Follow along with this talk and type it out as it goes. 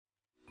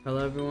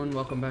Hello everyone,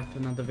 welcome back to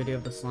another video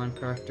of the slime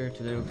character.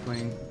 Today we're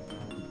playing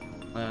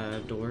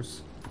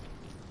doors.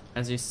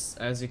 As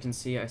you can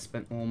see, I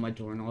spent all my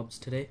doorknobs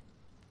today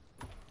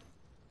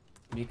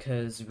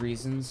because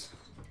reasons,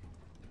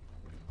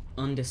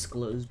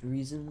 undisclosed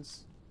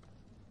reasons.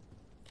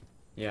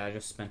 Yeah, I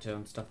just spent it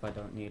on stuff I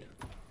don't need,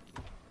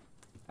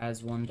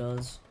 as one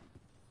does.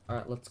 All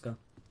right, let's go.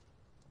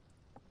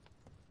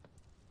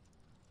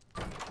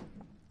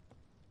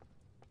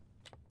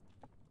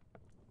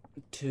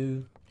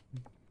 Two.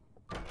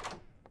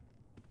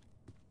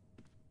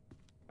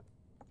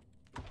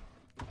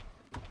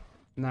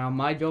 Now,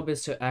 my job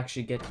is to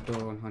actually get to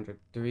door 100.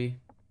 3,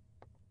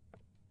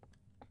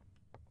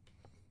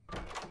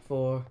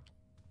 4.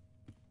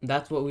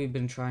 That's what we've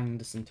been trying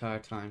this entire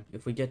time.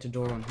 If we get to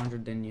door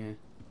 100, then yeah,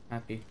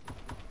 happy.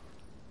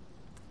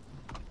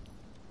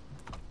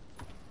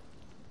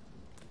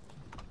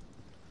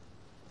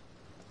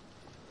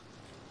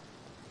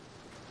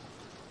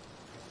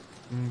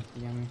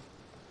 Yummy.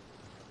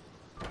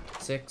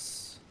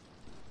 6.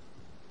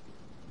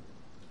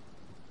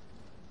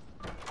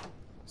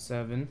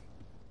 7.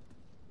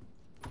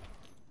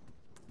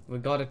 We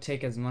gotta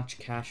take as much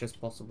cash as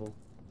possible.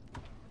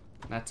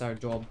 That's our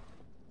job.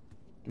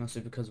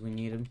 Mostly because we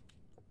need him.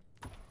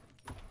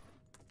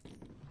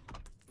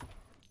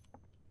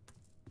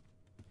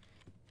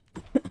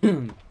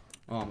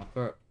 Oh, my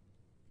throat.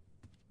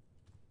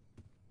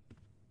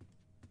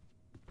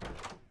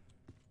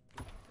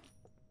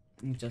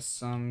 Just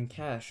some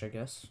cash, I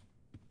guess.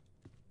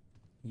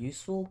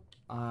 Useful?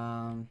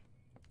 Yeah,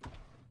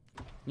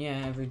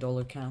 every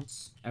dollar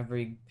counts.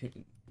 Every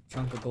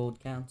chunk of gold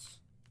counts.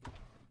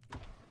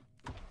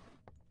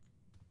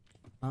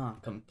 Ah,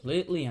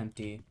 completely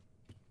empty.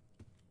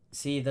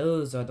 See,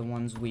 those are the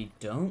ones we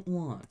don't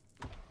want.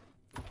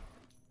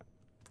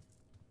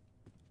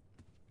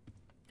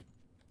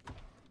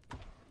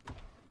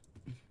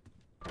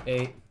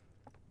 Eight.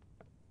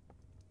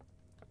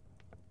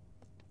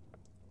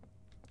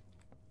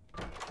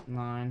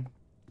 9.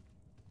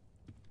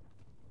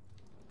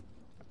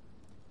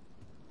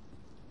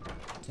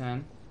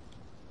 10.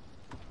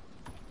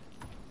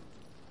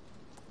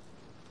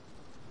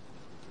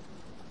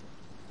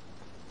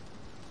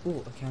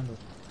 'Ooh, a candle.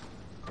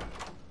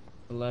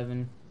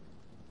 11.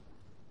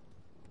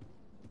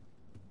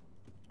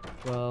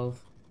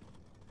 12.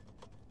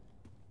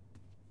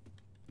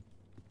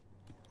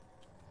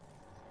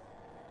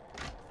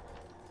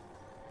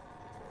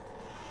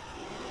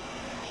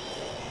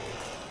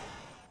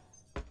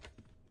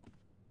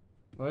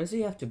 'Why does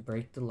he have to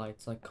break the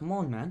lights? Like, come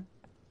on, man.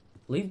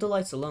 Leave the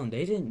lights alone.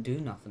 They didn't do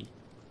nothing.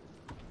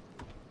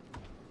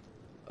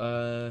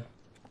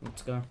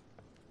 Let's go.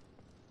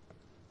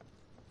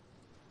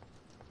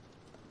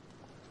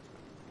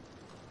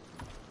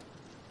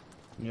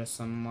 Just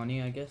some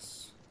money, I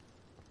guess.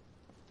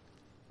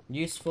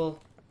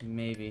 Useful?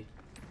 Maybe.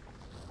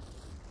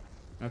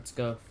 Let's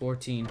go.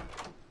 14.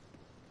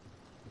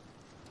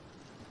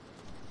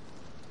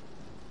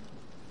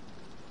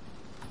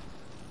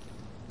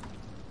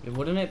 Yeah,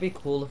 wouldn't it be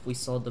cool if we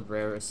saw the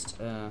rarest,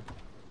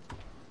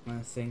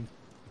 thing?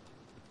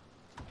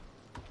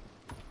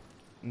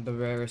 The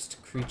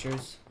rarest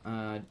creatures,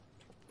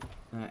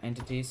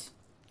 entities.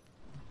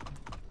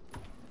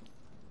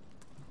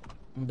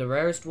 The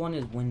rarest one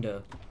is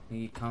window.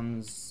 He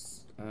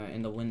comes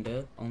in the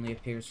window, only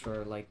appears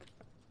for like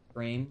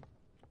frame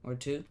or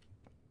two.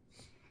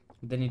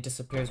 Then he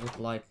disappears with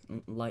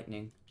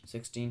lightning.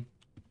 16.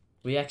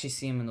 We actually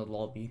see him in the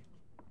lobby.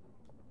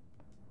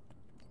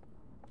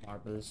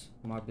 Marble.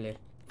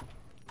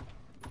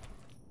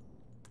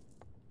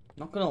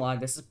 Not gonna lie,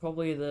 this is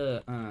probably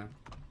the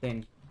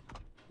thing.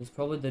 It's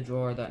probably the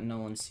drawer that no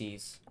one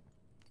sees.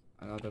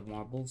 Another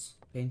marbles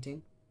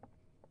painting.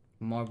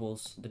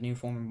 Marbles, the new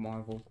form of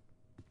marble.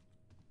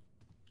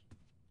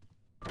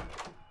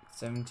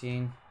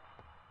 17.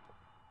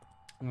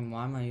 And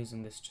why am I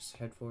using this? Just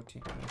head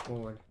 14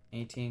 forward.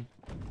 18.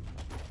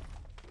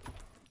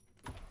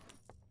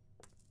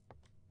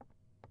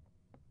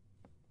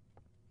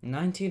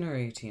 19 or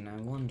 18, I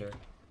wonder.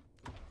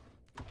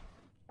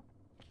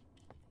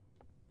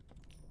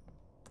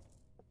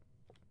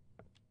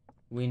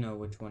 We know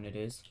which one it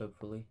is,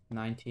 hopefully.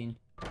 19.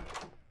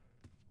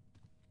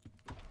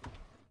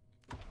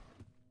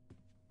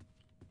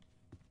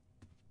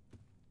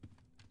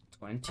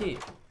 20.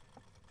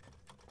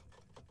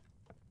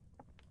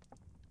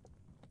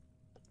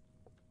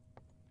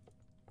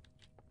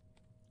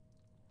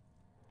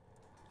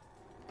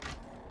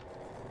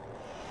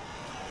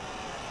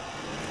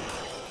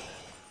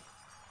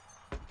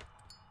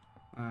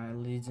 It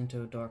leads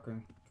into a dark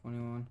room.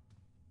 21.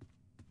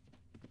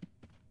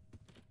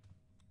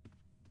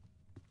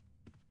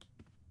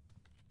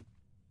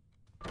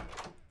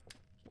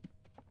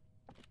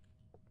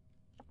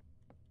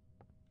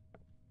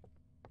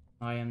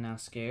 I am now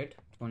scared.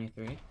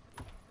 23.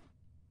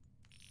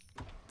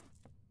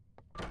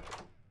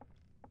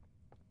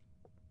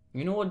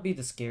 You know what would be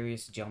the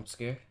scariest jump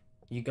scare?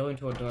 You go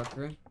into a dark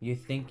room, you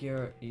think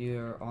you're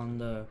on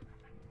the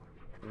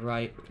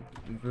right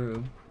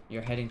room,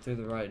 you're heading through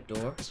the right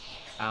door.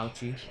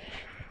 Ouchie.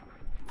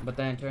 But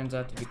then it turns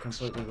out to be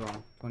completely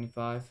wrong.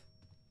 25.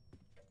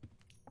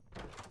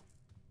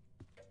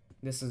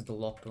 This is the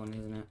locked one,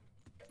 isn't it?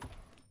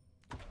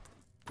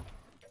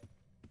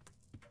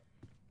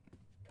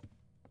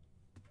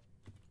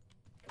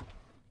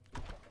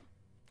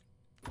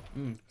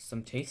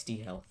 Some tasty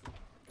health.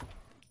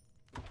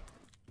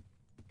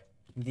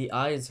 The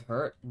eyes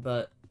hurt,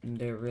 but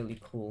they're really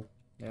cool.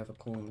 They have a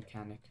cool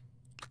mechanic.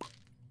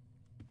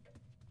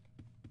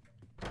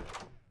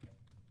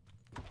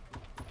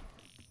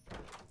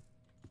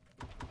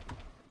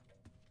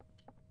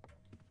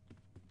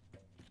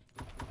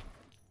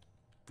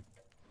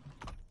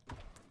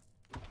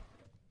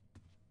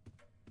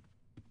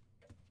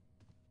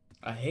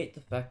 I hate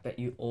the fact that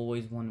you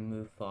always want to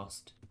move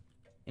fast.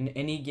 In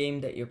any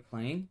game that you're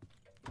playing,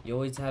 you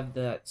always have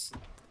that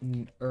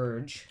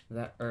urge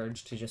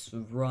to just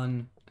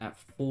run at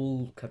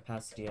full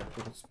capacity, at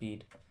full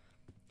speed.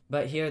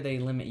 But here they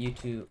limit you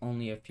to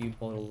only a few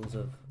bottles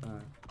of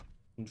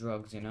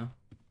drugs, you know?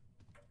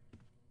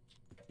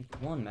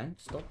 Come on, man,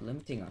 stop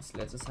limiting us.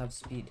 Let us have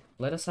speed.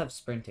 Let us have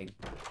sprinting.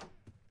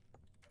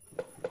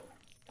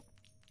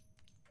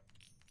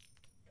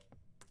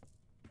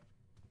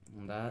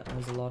 And that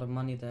was a lot of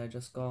money that I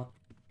just got.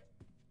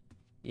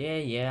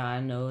 Yeah, I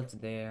know it's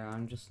there.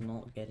 I'm just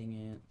not getting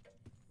it.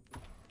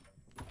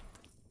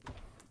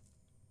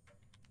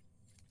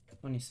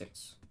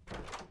 26.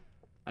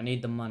 I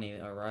need the money,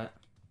 alright?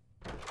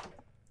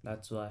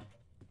 That's why.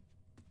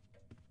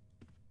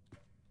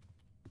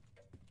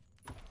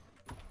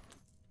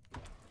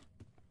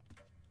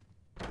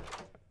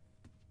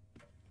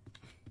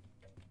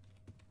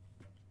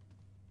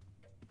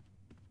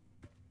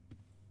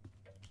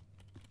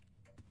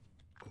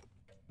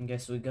 I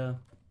guess we go.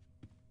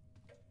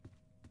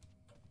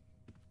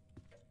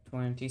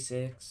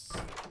 26.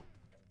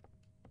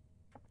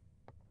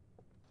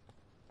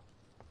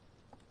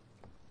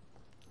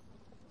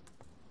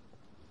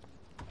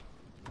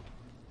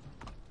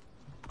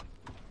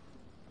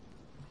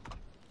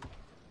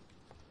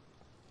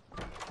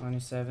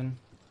 $27.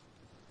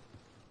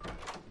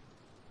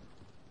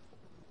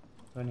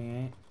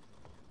 28.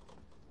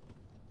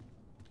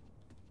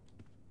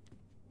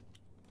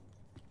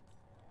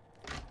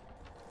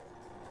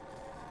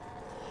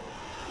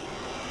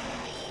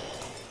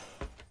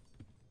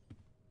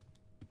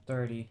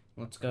 30.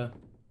 Let's go.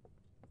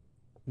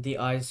 The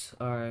eyes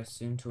are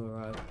soon to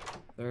arrive.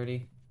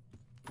 30.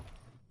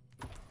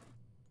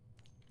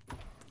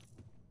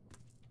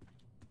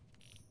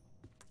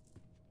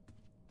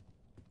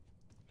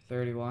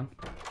 31.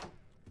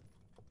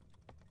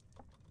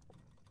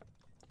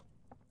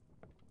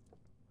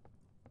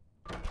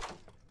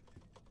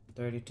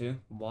 32.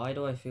 Why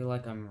do I feel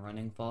like I'm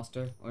running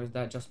faster? Or is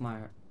that just my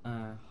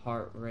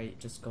heart rate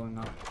just going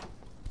up?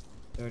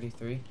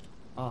 33.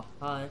 Oh,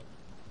 hi.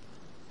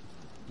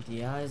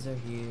 The eyes are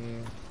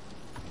here.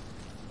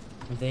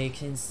 They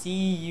can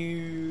see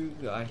you.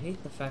 I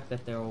hate the fact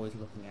that they're always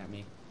looking at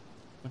me.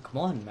 Now,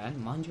 come on,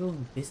 man. Mind your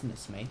own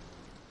business, mate.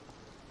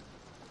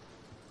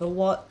 So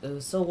what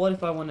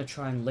if I want to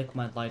try and lick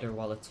my lighter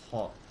while it's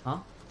hot? Huh?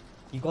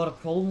 You got a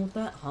problem with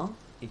that, huh?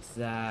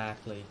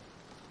 Exactly.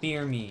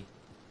 Fear me.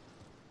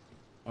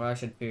 Or I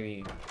should fear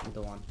you.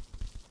 Either one.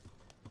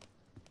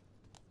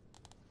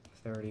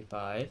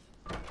 35.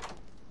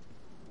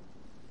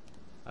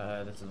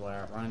 This is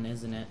where I run,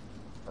 isn't it?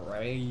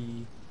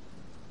 Hooray.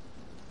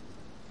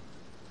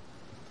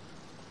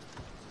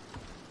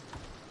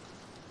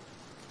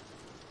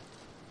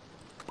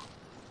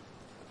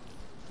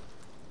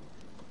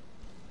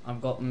 I've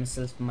got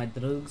myself my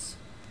drugs.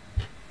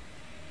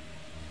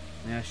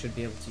 Yeah, I should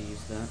be able to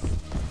use that.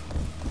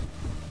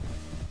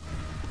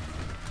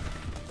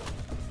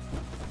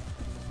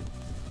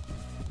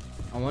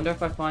 I wonder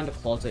if I find a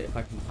closet if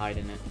I can hide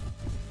in it.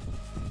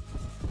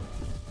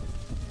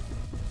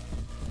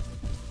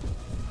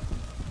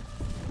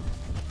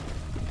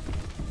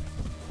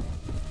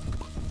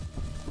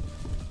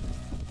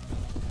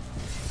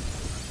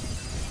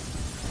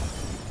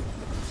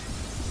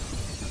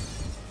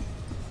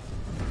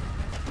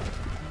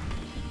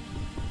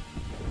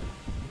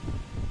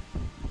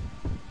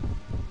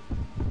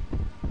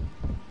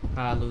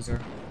 Ah, loser.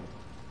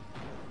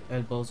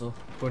 El Bozo.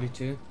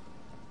 42.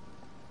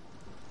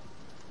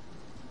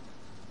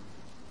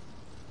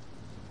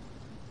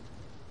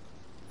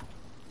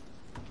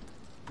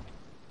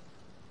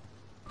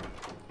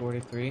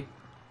 $43.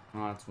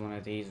 Oh, it's one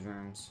of these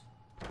rooms.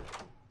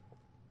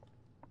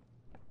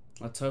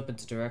 Let's hope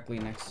it's directly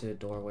next to the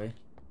doorway.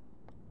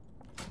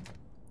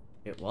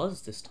 It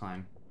was this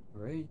time.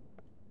 Right.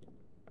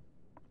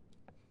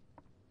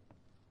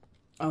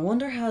 I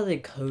wonder how they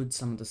code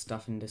some of the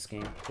stuff in this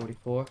game.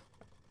 44.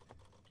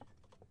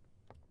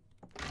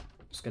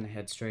 Just gonna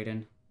head straight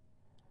in.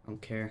 Don't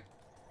care.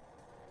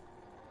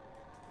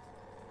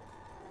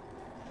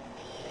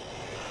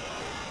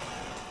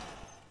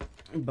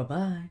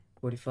 Bye-bye.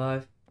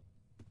 45.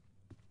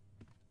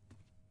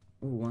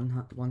 Ooh,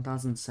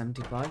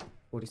 1075.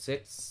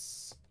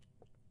 46.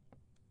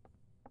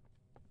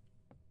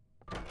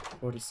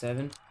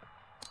 47.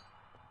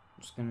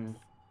 Just gonna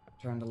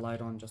turn the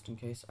light on just in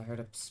case. I heard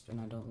a psst and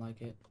I don't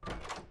like it.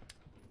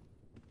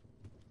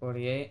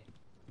 48.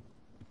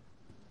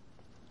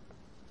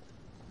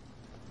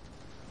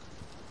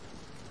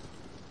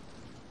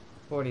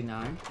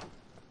 49.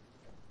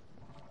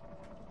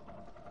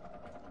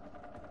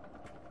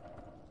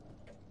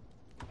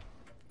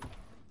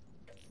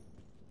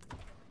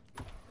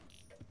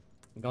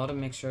 Gotta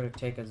make sure to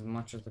take as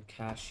much of the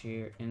cash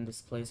here in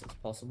this place as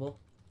possible,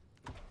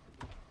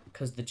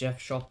 because the Jeff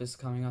shop is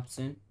coming up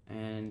soon,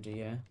 and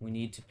yeah, we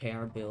need to pay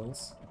our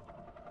bills.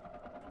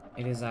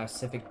 It is our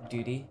civic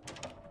duty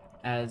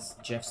as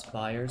Jeff's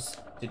buyers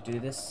to do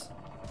this.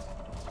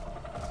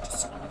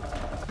 Just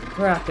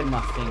cracking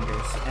my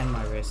fingers and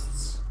my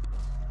wrists.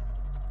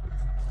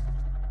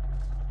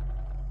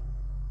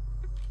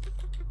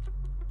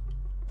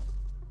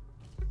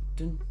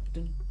 Dun,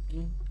 dun,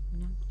 dun,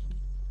 dun.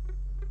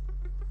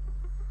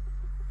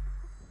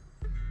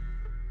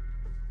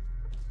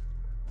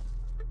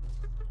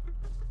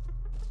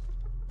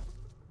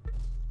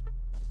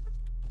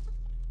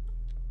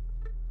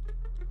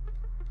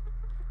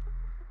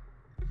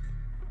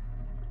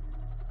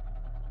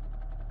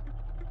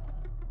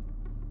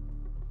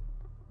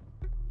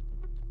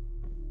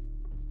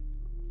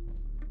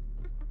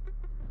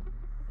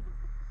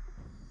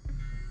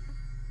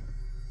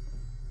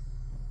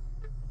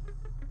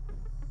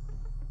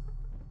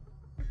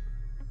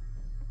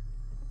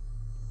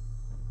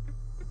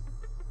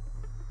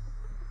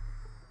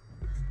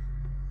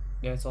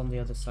 Yeah, it's on the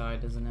other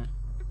side, isn't it?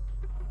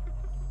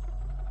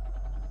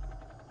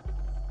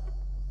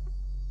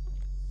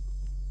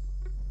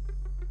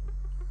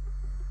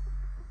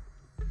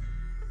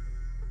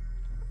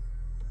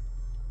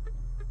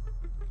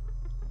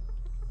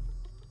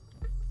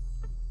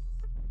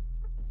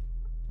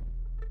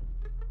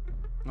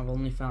 I've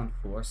only found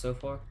 4 so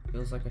far.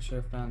 Feels like I should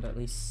have found at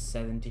least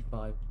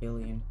 75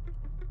 billion,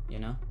 you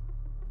know?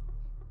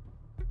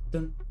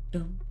 Dun,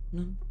 dun,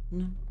 dun,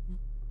 dun.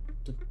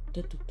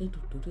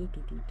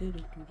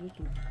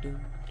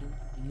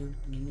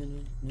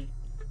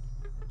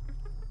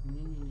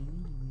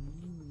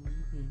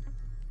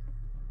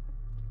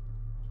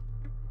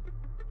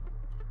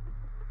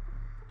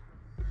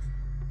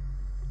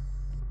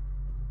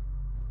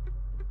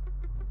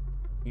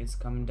 He's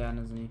coming down,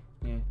 isn't he?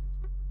 Yeah.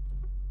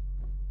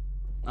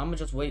 I'm gonna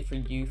just wait for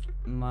you,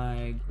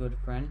 my good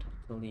friend,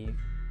 to leave.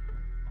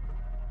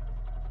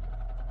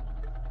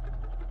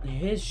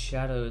 His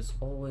shadow is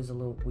always a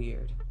little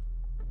weird.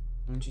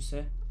 Don't you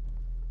say?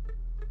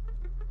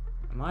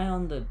 Am I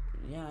on the...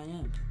 Yeah, I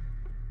am.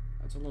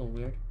 That's a little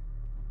weird.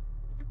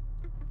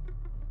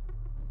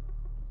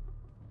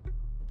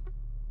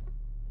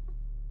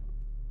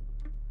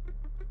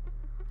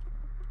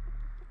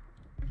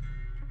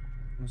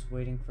 I'm just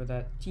waiting for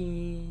that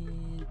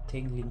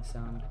tingling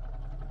sound.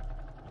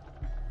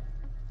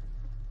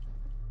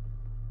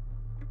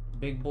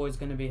 Big boy's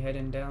gonna be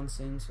heading down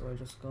soon, so I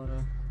just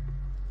gotta...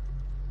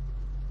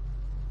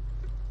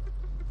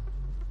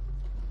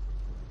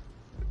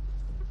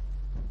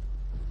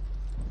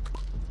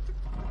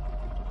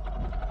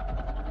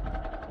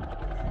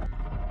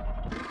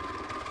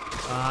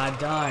 I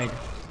died.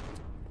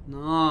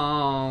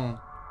 No.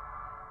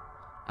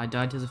 I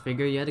died to the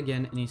figure yet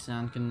again. Any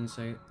sound can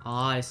say,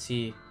 ah, I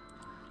see.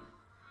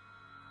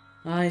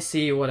 I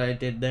see what I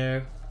did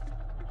there.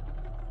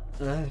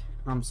 Ugh,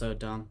 I'm so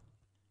dumb.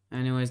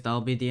 Anyways,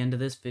 that'll be the end of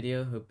this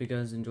video. Hope you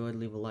guys enjoyed.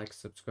 Leave a like,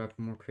 subscribe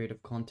for more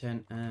creative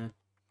content.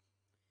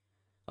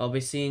 I'll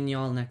be seeing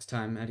y'all next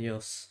time.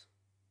 Adios.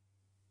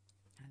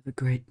 Have a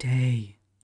great day.